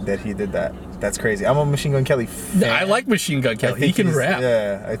that he did that. That's crazy. I'm a Machine Gun Kelly fan. I like Machine Gun Kelly. He can rap.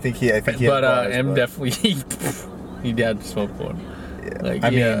 Yeah, I think he. But had bars, M but- definitely he had smoke for him. Yeah. Like, I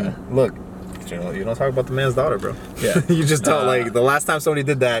yeah. mean, look, you don't talk about the man's daughter, bro. Yeah. You just don't like the last time somebody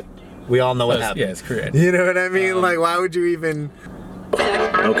did that. We all know what happened. Yeah, it's correct. You know what I mean? Like, why would you even?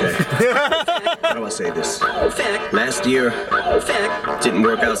 Okay. How do I say this? Last year didn't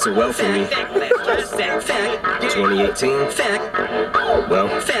work out so well for me. 2018. Well,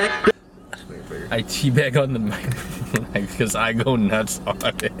 I teabag on the mic because I go nuts on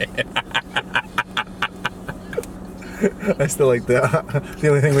it. I still like that. The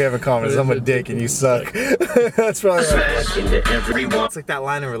only thing we have in common is I'm a dick and you suck. That's probably right. into everyone. It's like that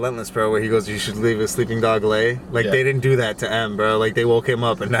line in Relentless, bro, where he goes, "You should leave a sleeping dog lay." Like, Yeah. they didn't do that to M, bro. Like, they woke him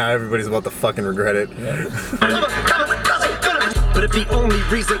up and now everybody's about to fucking regret it. But if the only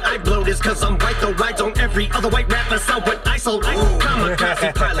reason I blowed is cause I'm white, though I don't every other white rapper saw what I sold.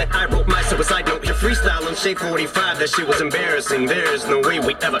 Kamikaze pilot, I wrote my suicide note. Your freestyle on Shade 45, that shit was embarrassing. There's no way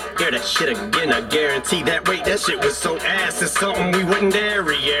we ever hear that shit again. I guarantee that rate, that shit was so ass. It's something we wouldn't dare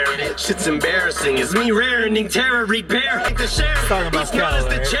re-air. Shit's embarrassing. It's me raring terror repair. Like the sheriff, Talking about these guys, the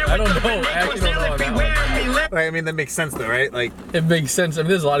Cali, chair I don't with the know. red I actually necklace, don't know they'll on be that wearing me left. Like, I mean, that makes sense, though, right? Like, It makes sense. I mean,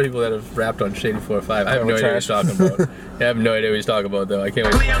 there's a lot of people that have rapped on Shady 4-5. I have no idea what he's trash. talking about. I have no idea what he's talking about, though. I can't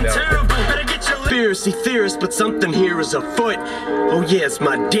wait to I'm find out. terrible, better get your conspiracy theorist, but something here is afoot. Oh yeah, it's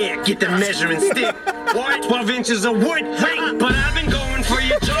my dick, get the measuring stick. What? 12 inches of wood, hey, but I've been going for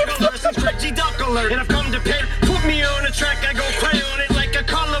your juggler since Reggie Duck Alert. And I've come to pay, put me on a track, I go play on it like a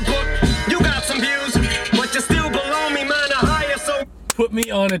color book. You got some views, but you're still below me, mine are higher, so Put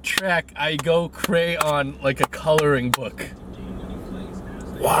me on a track, I go crayon like a coloring book.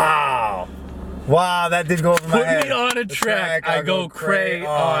 wow. Wow, that did go over my Put head. me on a The track, I go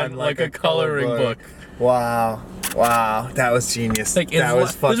crayon like a coloring book. Wow. Wow, that was genius. Like, that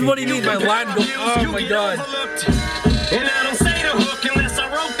was fucking this is what he means by genius. line goes, oh you my get god. overlooked. And I don't say the hook unless I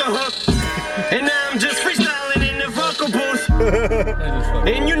wrote the hook. And now I'm just freestyling in the vocal booth.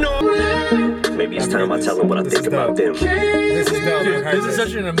 And you know, Maybe it's time I tell them what I This think is about dope. them. This is dope. Dude, this is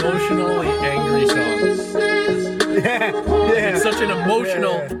such an emotionally angry song. yeah. It's such an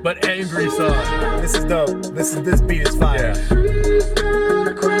emotional Yeah. but angry song. This is dope. This beat is fire.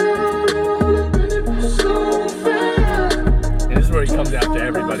 And this is where he comes after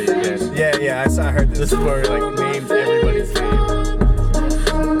everybody again. Yeah, I heard This this. is where he like names everybody's name.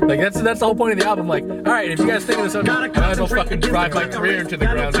 Like that's the whole point of the album. Like, all right, if you guys think of this, I might as well fucking drive my career into the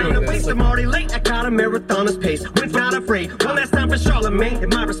ground doing this. I'm already late. I caught a marathoner's pace. Went not afraid. One last time for Charlemagne.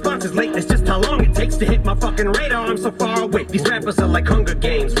 And my response is late. It's just how long it takes to hit my fucking radar. I'm so far away. These rappers are like Hunger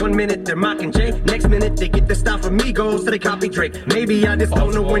Games. 1 minute they're mocking Jay. Next minute they get the style from Migos. So they copy Drake. Maybe I just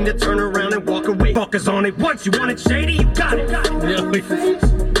don't know when to turn around and walk away. Fuckers on it once. You want it shady? You got it. Yeah,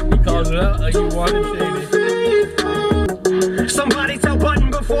 he calls it out like you wanted shady. Somebody tell Button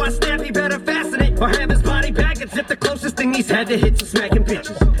before I snap, he better fasten it. Or have his body bag and zip the closest thing he's had to hit some smacking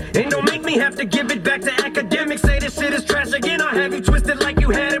bitches. And don't make me have to give it back to academics. Say this shit is trash again. I'll have you twisted like you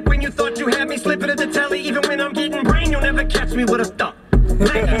had it when you thought you had me. Slipping at the telly, even when I'm getting brain, you'll never catch me with a thought.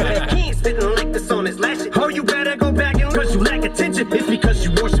 Like he ain't spitting like this on his last shit. Oh, you better go back and cause you lack attention. It's because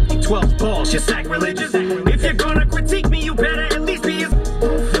you worship the 12 balls. You're sacrilegious. If you're gonna critique me, you better at least be as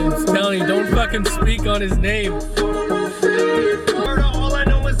Telling you, don't fucking speak on his name. murder. All I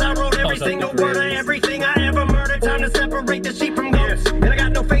know is I wrote every single word of everything I ever murdered. Time to separate the sheep from goats. And I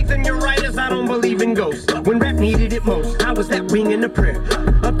got no faith in your writers. I don't believe in ghosts. When rap needed it most, I was that wing in the prayer.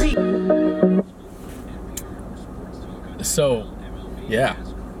 A beat. So, yeah,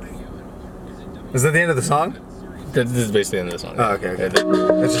 Is that the end of the song? this is basically the end of the song. Oh, okay. Yeah,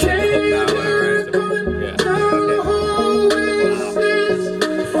 That's just like the hook now, whatever, right?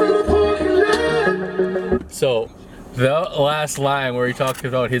 So, the last line where he talks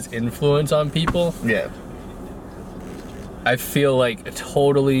about his influence on people, Yeah. I feel like it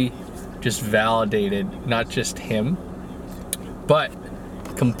totally just validated not just him, but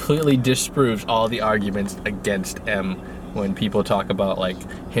completely disproves all the arguments against M when people talk about like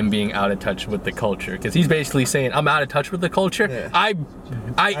him being out of touch with the culture, because he's basically saying I'm out of touch with the culture. Yeah. I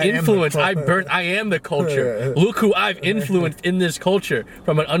influence, I burn, I am the culture. Look who I've influenced in this culture,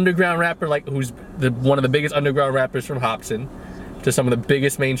 from an underground rapper like who's one of the biggest underground rappers from Hobson, to some of the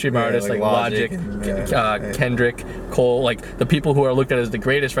biggest mainstream artists like Logic, and, Kendrick, Cole, like the people who are looked at as the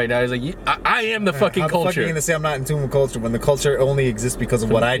greatest right now. He's like, I am the fucking How the fuck are you culture. gonna say I'm not in tune with culture when the culture only exists because of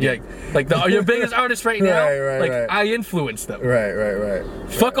what I do? Yeah, like your biggest artist right now. Right. I influenced them. Right.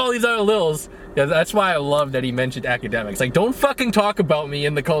 Fuck all these other Lils. Yeah, that's why I love that he mentioned academics. Like, don't fucking talk about me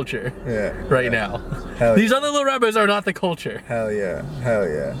in the culture. Yeah. Right now. Hell These yeah. other little rappers are not the culture. Hell yeah.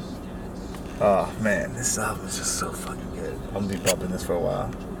 Oh man, this album is just so fucking good. I'm gonna be bumping this for a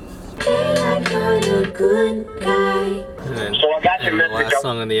while. And then, So I got your and the message. last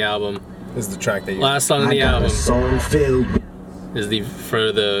song on the album. This is the track that you. Last song on the album Song filled is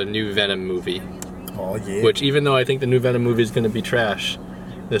for the new Venom movie. Oh yeah. Which, even though I think the new Venom movie is gonna be trash,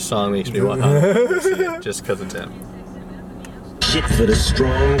 this song makes me want to see it just because it's him. shit for the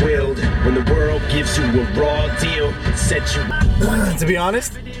strong-willed. When the world gives you a raw deal, set you. To be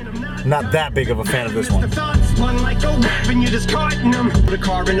honest, not that big of a fan of this one. The thoughts spun like a weapon, you're discarding them. The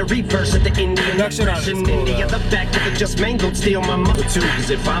car in the reverse at the Indian Production on it is depression. cool, India, though. the back of the just mangled steal my mother too. Cause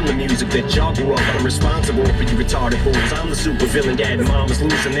if I'm the music that y'all grew up, I'm responsible for you retarded fools. I'm the super villain, dad and mom was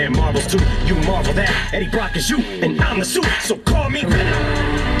losing their marbles too. You marvel that Eddie Brock is you, and I'm the suit, so call me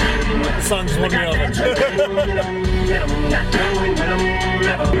Venom. This song just won me over.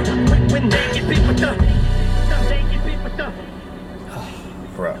 When they get beat with the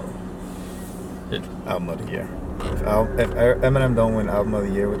Bro. Album of the year. If Eminem don't win album of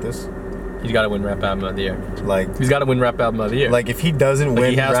the year with this, He's got to win Rap Album of the Year. like He's got to win Rap Album of the Year. Like if he doesn't Like,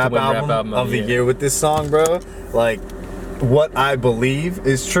 win he has to rap, win album of the year with this song, bro, like what I believe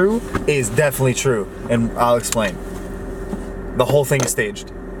is true is definitely true, and I'll explain. The whole thing is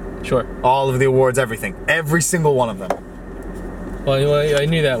staged. Sure. All of the awards, everything, every single one of them. Well, I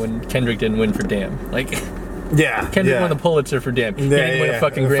knew that when Kendrick didn't win for Damn. Like, Yeah, Kendrick yeah. won the Pulitzer for Damn. He didn't win a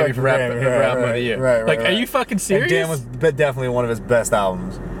fucking Grammy for Rap Album of the Year. Right, like, right. are you fucking And serious? Damn was definitely one of his best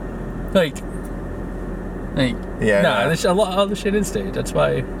albums. Like, Yeah, nah, nah. a lot of other shit is staged. That's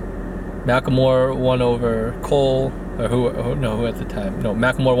why Macklemore won over Cole, or who at the time? No,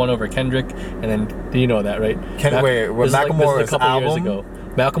 Macklemore won over Kendrick, and then you know that, right? Wait, when this is Macklemore's this is a couple years album? ago.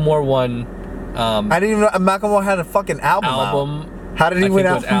 Macklemore won. I didn't even know Macklemore had a fucking album. out. How did he win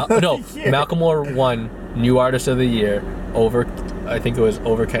album? No, of the year? Macklemore won New Artist of the Year over. I think it was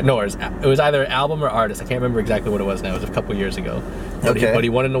over. No, it was either album or artist. I can't remember exactly what it was now. It was a couple years ago. But, Okay. but he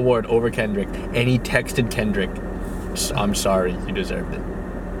won an award over Kendrick, and he texted Kendrick, "I'm sorry, you deserved it."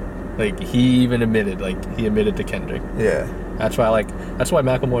 Like he even admitted to Kendrick. Yeah. That's why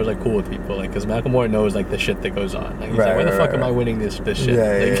Macklemore is like cool with people, like because Macklemore knows like the shit that goes on. Like he's Right, like, where the right, fuck right. am I winning this shit?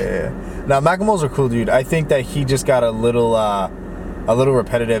 Yeah, Like, yeah. Now Macklemore's a cool dude. I think that he just got a little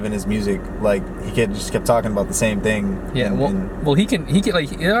repetitive in his music. Like he just kept talking about the same thing. Yeah, well, he can like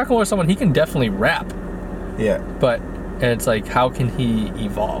Macklemore is someone he can definitely rap, yeah, and it's like how can he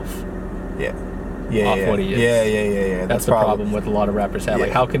evolve? yeah, Off what he is. Yeah. That's the problem with a lot of rappers have. Like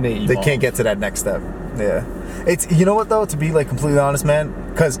Yeah. how can they evolve? They can't get to that next step. Yeah, it's you know what though. To be like completely honest, man,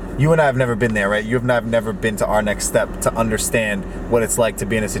 because you and I have never been there, right? You and I have never been to our next step to understand what it's like to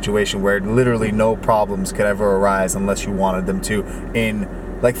be in a situation where literally no problems could ever arise unless you wanted them to.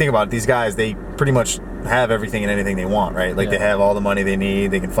 Like think about it. These guys, they pretty much have everything and anything they want, right? Like Yeah. they have all the money they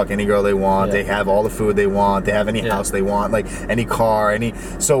need. They can fuck any girl they want. Yeah. They have all the food they want. They have any Yeah. house they want. Like any car,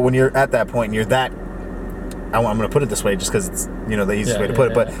 So when you're at that point and you're that, I'm going to put it this way, just because it's the easiest way to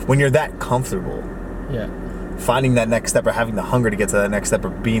put it. But when you're that comfortable, Yeah. finding that next step or having the hunger to get to that next step or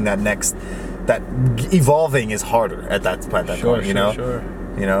being that evolving is harder at that point. Sure.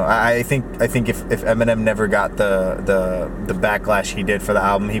 I think if Eminem never got the backlash he did for the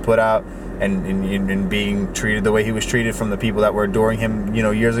album he put out and being treated the way he was treated from the people that were adoring him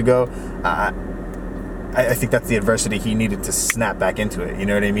years ago, I think that's the adversity he needed to snap back into it. You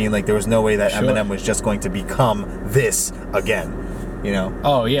know what I mean? Like there was no way that Sure. Eminem was just going to become this again.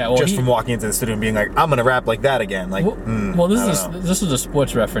 Oh yeah. Well, Just from walking into the studio and being like, I'm gonna rap like that again. Like, this is a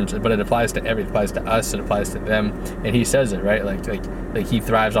sports reference, but it applies to It applies to us. It applies to them. And he says it right, like he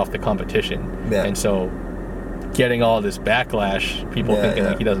thrives off the competition. Yeah. And so, getting all this backlash, people thinking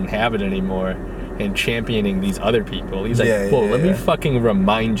like he doesn't have it anymore, and championing these other people. He's like, let me fucking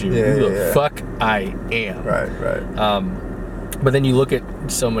remind you who the fuck I am. Right. But then you look at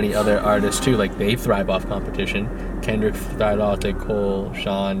so many other artists too, like they thrive off competition. Kendrick thrived off it, Cole,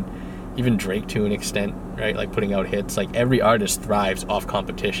 Sean, even Drake to an extent, right? Like putting out hits. Like every artist thrives off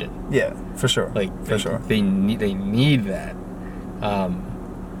competition. Yeah, for sure. Like for sure. They need that.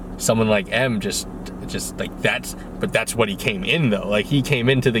 Someone like M just just like that's what he came in though. Like he came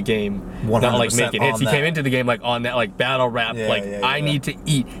into the game not like 100% making hits. on He that. came into the game like on that like battle rap. Yeah, like yeah, I yeah. need to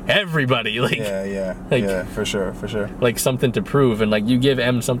eat everybody. Like Yeah, for sure. like something to prove, and like you give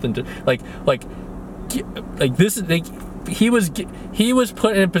M something to like this is like he was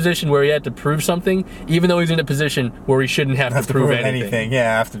put in a position where he had to prove something, even though he's in a position where he shouldn't have to prove anything. Yeah,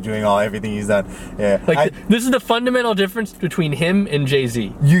 after doing everything he's done. Yeah. Like this is the fundamental difference between him and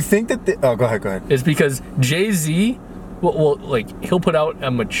Jay-Z. You think that go ahead. Is because Jay-Z will like he'll put out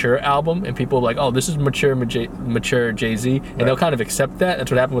a mature album and people are like, oh, this is mature Jay-Z, and they'll kind of accept that. That's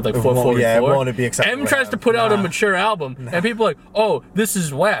what happened with like 444. Yeah, it won't be accepted. M tries to put out a mature album and people are like, oh, this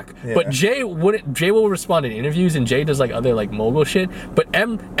is whack. Yeah. But Jay will respond in interviews, and Jay does like other like mogul shit. But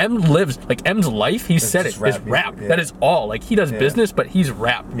M lives like M's life. He said it is rap. Yeah. That is all. Like he does business, but he's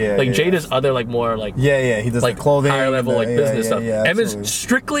rap. Yeah, like yeah, Jay yeah. does other like more like He does like clothing, higher level like business stuff. Yeah, M is absolutely.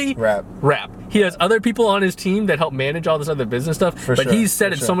 strictly Rap. He has other people on his team that help manage all this other business stuff, For but sure, he's said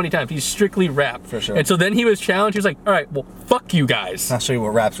for it sure. so many times. He's strictly rap. For sure. And so then he was challenged. He was like, all right, well, fuck you guys. I'll show you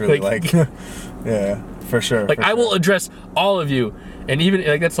what rap's really like. Yeah, for sure. Like, I will address all of you. And even,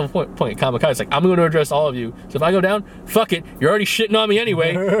 like, that's the point. Kamikaze, like, I'm going to address all of you. So if I go down, fuck it. You're already shitting on me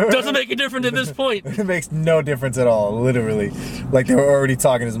anyway. Doesn't make a difference at this point. It makes no difference at all, literally. Like, they were already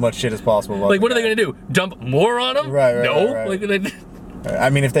talking as much shit as possible about Like, what are the they going to do? Dump more on him? Right. No. Right. Like, I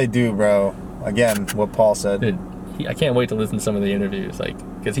mean, if they do, bro, again, what Paul said. dude, I can't wait to listen to some of the interviews, like,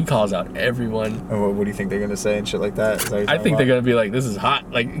 because he calls out everyone. What do you think they're going to say and shit like that? Is that what you're I talking think they're about? gonna be like, this is hot,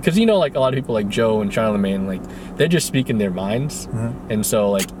 like, because you know, like a lot of people like Joe and Charlamagne, like they're just speaking their minds, and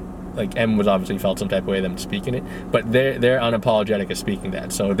so like M was obviously felt some type of way them speaking it, but they're unapologetic of speaking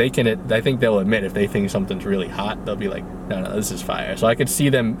that, so they can. I think they'll admit if they think something's really hot, they'll be like, no, this is fire. So I could see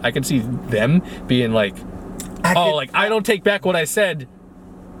them being like, I don't take back what I said.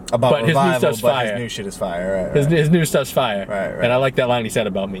 About but his new Revival, stuff's but fire. his new shit is fire. Right. His new stuff's fire, Right. and I like that line he said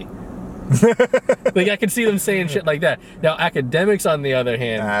about me. Like I can see them saying shit like that. Now Academics, on the other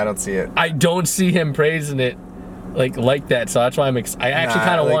hand, Nah, I don't see it. I don't see him praising it like that. So that's why I actually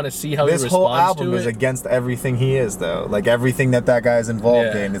kind of want to see how he this responds whole album to is it. against everything he is, though. Like everything that guy's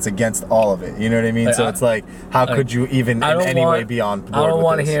involved Yeah. in, it's against all of it. You know what I mean? Like, So it's like, how could you even in any way be on board I don't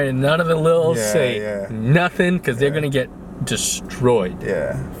want to hear none of the Lils Yeah, say yeah. nothing because they're gonna get destroyed.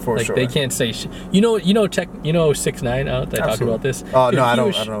 Yeah, for Like sure. they can't say shit. You know 6ix9ine. I don't think I talked about this. Oh, Dude, no, he I don't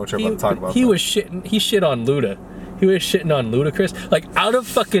was- know what you're about to talk about, He but- was shitting. He shit on Luda. He was shitting on Ludacris, like out of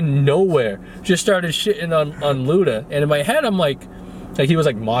fucking nowhere. Just started shitting on Luda, and in my head I'm like he was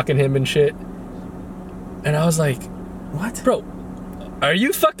like mocking him and shit, and I was like, what, bro? Are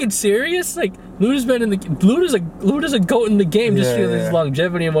you fucking serious? Like Luda's a goat in the game just because of his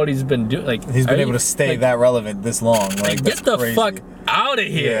longevity and what he's been doing. Like He's been able to stay that relevant this long. Like, get that's the crazy. fuck out of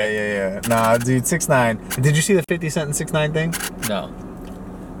here. Yeah. Nah, dude, 6ix9ine. Did you see the 50 Cent and 6ix9ine thing? No.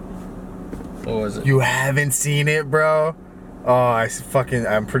 What was it? You haven't seen it, bro? Oh,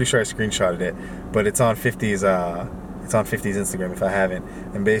 I'm pretty sure I screenshotted it, but it's on 50's Instagram if I haven't.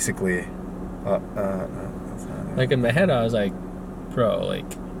 And basically, that's not it. Like in my head, I was like, bro, like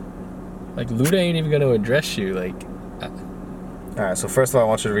Luda ain't even gonna address you. Like, All right, so first of all, I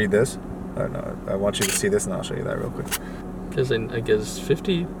want you to read this. No, I want you to see this, and I'll show you that real quick. because I guess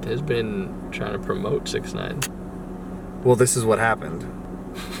 50 has been trying to promote 6ix9ine. Well, this is what happened.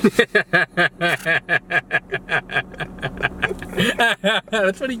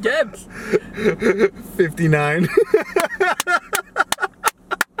 That's what he gets. 59.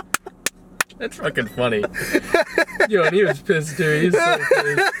 That's fucking funny. Yo, and he was pissed too. He's so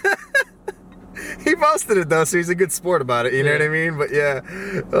pissed. He posted it though, so he's a good sport about it. You know what I mean? But yeah.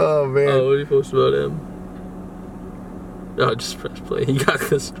 Oh man. Oh, what did he post about him? Oh, just press play. He got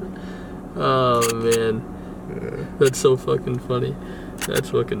this. Oh man, that's so fucking funny. That's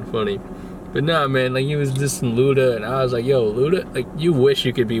fucking funny. But nah, man, like he was dissing Luda, and I was like, yo, Luda, like you wish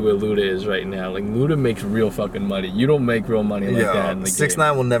you could be where Luda is right now. Like Luda makes real fucking money. You don't make real money like that in the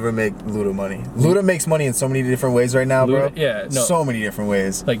 6ix9ine will never make Luda money. Luda makes money in so many different ways right now, bro. Luda- yeah, no. So many different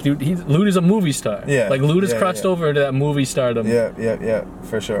ways. Like, dude, Luda's a movie star. Yeah, Like Luda's yeah, crossed yeah. over into that movie stardom. Yeah,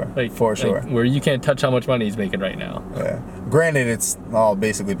 for sure. Like, for sure. like, where you can't touch how much money he's making right now. Yeah. Granted, it's all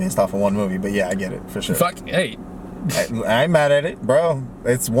basically based off of one movie, but yeah, I get it for sure. Fuck, hey. I ain't mad at it, bro.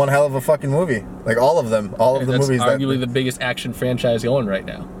 It's one hell of a fucking movie. Like all of them, all of the That's movies. arguably the biggest action franchise going right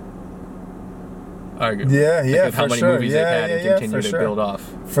now. Arguably. Yeah, with how for many sure. movies Yeah, they've had and yeah, continue for to sure. build off.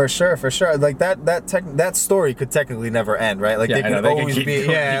 For sure. Like that story could technically never end, right? Like Yeah, they I know, could they can always keep be, going,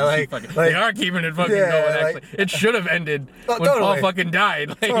 yeah, they keep like fucking- they are keeping it fucking yeah, going. like- Actually, it should have ended when totally. Paul fucking died.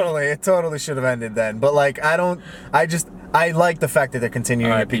 Like, it totally should have ended then. But like, I like the fact that they're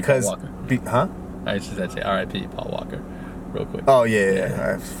continuing it R.I.P. because, Paul Walker. huh? I just had to say R.I.P. Paul Walker, real quick. Oh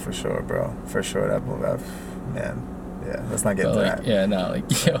yeah. For sure, bro. For sure, man. Yeah, let's not get into that. Yeah, no,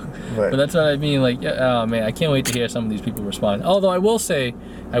 like, yo. But that's what I mean. Like, oh man, I can't wait to hear some of these people respond. Although I will say,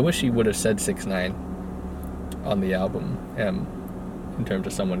 I wish he would have said 6ix9ine on the album, in terms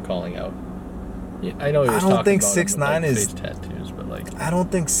of someone calling out. Yeah, I know he was talking about 6ix9ine is face tattoos, but like, I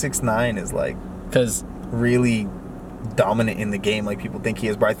don't think 6ix9ine is like because really dominant in the game like people think he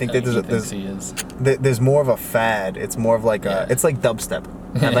is. But I think that there's more of a fad. It's more of like it's like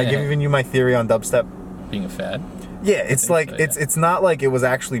dubstep. Have I given you my theory on dubstep being a fad? Yeah, it's like so, it's not like it was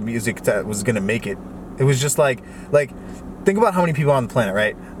actually music that was gonna make it. It was just like think about how many people on the planet,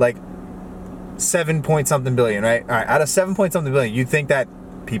 right? Like 7 point something billion, right? All right, out of 7 point something billion, you'd think that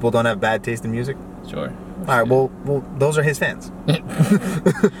people don't have bad taste in music? Sure. All right, well, those are his fans. You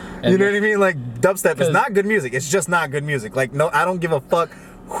know what I mean? Like dubstep is not good music. It's just not good music. Like no, I don't give a fuck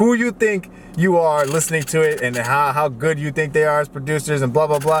who you think you are listening to it and how good you think they are as producers and blah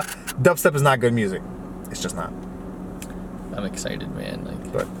blah blah. Dubstep is not good music. It's just not. I'm excited, man.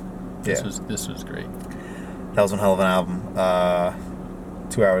 Like, but yeah, this was great. That was one hell of an album.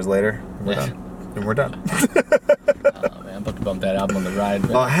 2 hours later, we're done. And we're done. Oh man, I'm about to bump that album on the ride.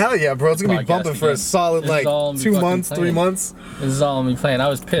 Oh hell yeah, bro! It's gonna be bumping for a solid like 2 months, 3 months. This is all I'm playing. I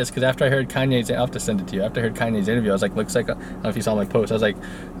was pissed because after I heard Kanye's, I'll have to send it to you. After I heard Kanye's interview, I was like, looks like I don't know if you saw my post. I was like,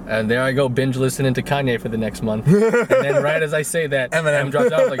 and there I go, binge listening to Kanye for the next month. And then right as I say that, Eminem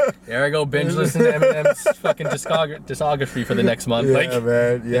drops out. I was like, there I go, binge listening to Eminem's fucking discography for the next month. Yeah, like,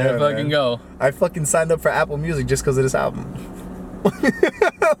 man. Yeah, there I fucking go. I fucking signed up for Apple Music just because of this album.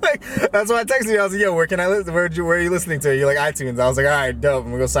 Like, that's why I texted you. I was like, yo, where can I listen? Where are you listening to? You're like, iTunes. I was like, all right, dope. I'm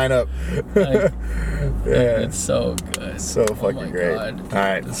gonna go sign up. Like, yeah, it's so good. So fucking great. God. All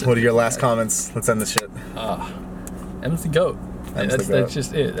right, what are your last comments? Let's end this shit. M's the GOAT. That's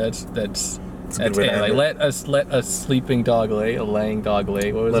just it. That's it. Like, let a sleeping dog lay, a laying dog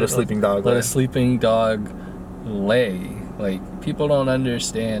lay. What was let it? a sleeping dog lay. Let a sleeping dog lay. Like, people don't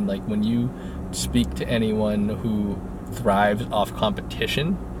understand. Like, when you speak to anyone who thrives off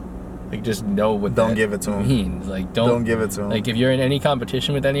competition, like, just know what don't that give it to him. means. Like, don't give it to him. Like, if you're in any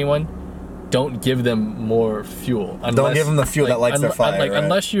competition with anyone, don't give them more fuel. Don't give them the fuel that lights their fire. Like, right?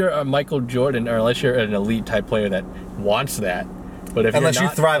 unless you're a Michael Jordan, or unless you're an elite type player that wants that. But if unless you're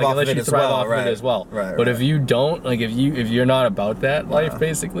not, you thrive off of it as well, right. But if you don't, like, if you're not about that life,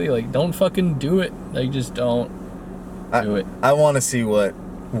 basically, like, don't fucking do it. Like, just don't do it. I want to see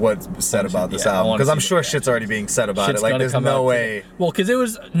what's said about this album, because I'm sure shit's already being said about it. Like, there's no way. Well,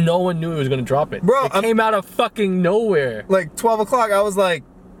 because no one knew it was gonna drop it. Bro, it came out of fucking nowhere. Like 12 o'clock, I was like,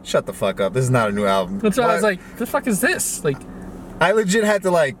 shut the fuck up. This is not a new album. That's why I was like, the fuck is this? Like, I legit had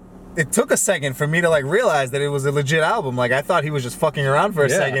to, like, it took a second for me to, like, realize that it was a legit album. Like, I thought he was just fucking around for a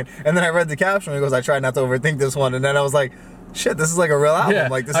second, and then I read the caption. He goes, I tried not to overthink this one, and then I was like, shit, this is like a real album. Yeah,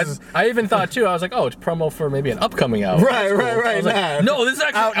 like, this is. I even thought too. I was like, oh, it's promo for maybe an upcoming album. Right. I was like, no, this is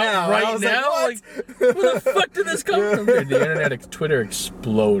actually out right now. Like, where the fuck did this come from? Dude, the internet, Twitter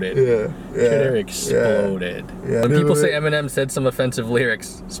exploded. Twitter exploded. Yeah, when people say Eminem said some offensive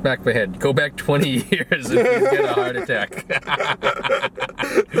lyrics, smack my head. Go back 20 years and you get a heart attack.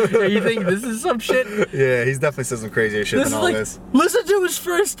 You think this is some shit? Yeah, he's definitely said some crazier shit than all this. Listen to his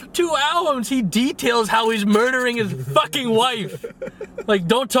first 2 albums. He details how he's murdering his fucking wife. Like,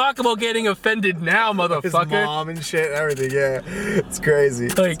 don't talk about getting offended now, motherfucker. His mom and shit, everything. Yeah, it's crazy.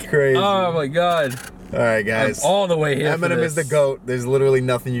 Like, it's crazy. Oh my god. All right, guys. I'm all the way here. Eminem is the GOAT. There's literally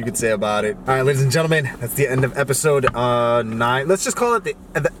nothing you could say about it. All right, ladies and gentlemen, that's the end of episode 9. Let's just call it the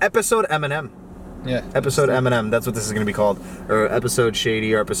episode Eminem. Yeah. Episode Eminem. That's what this is going to be called. Or episode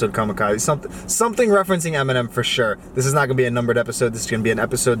Shady, or episode Kamikaze. Something referencing Eminem for sure. This is not going to be a numbered episode. This is going to be an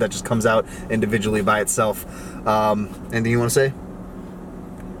episode that just comes out individually by itself. Anything you want to say?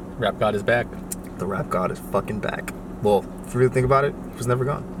 Rap God is back. The Rap God is fucking back. Well, if you really think about it, he was never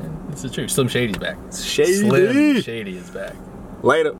gone. Yeah, this is true. Slim Shady's back. Shady. Slim Shady is back. Later.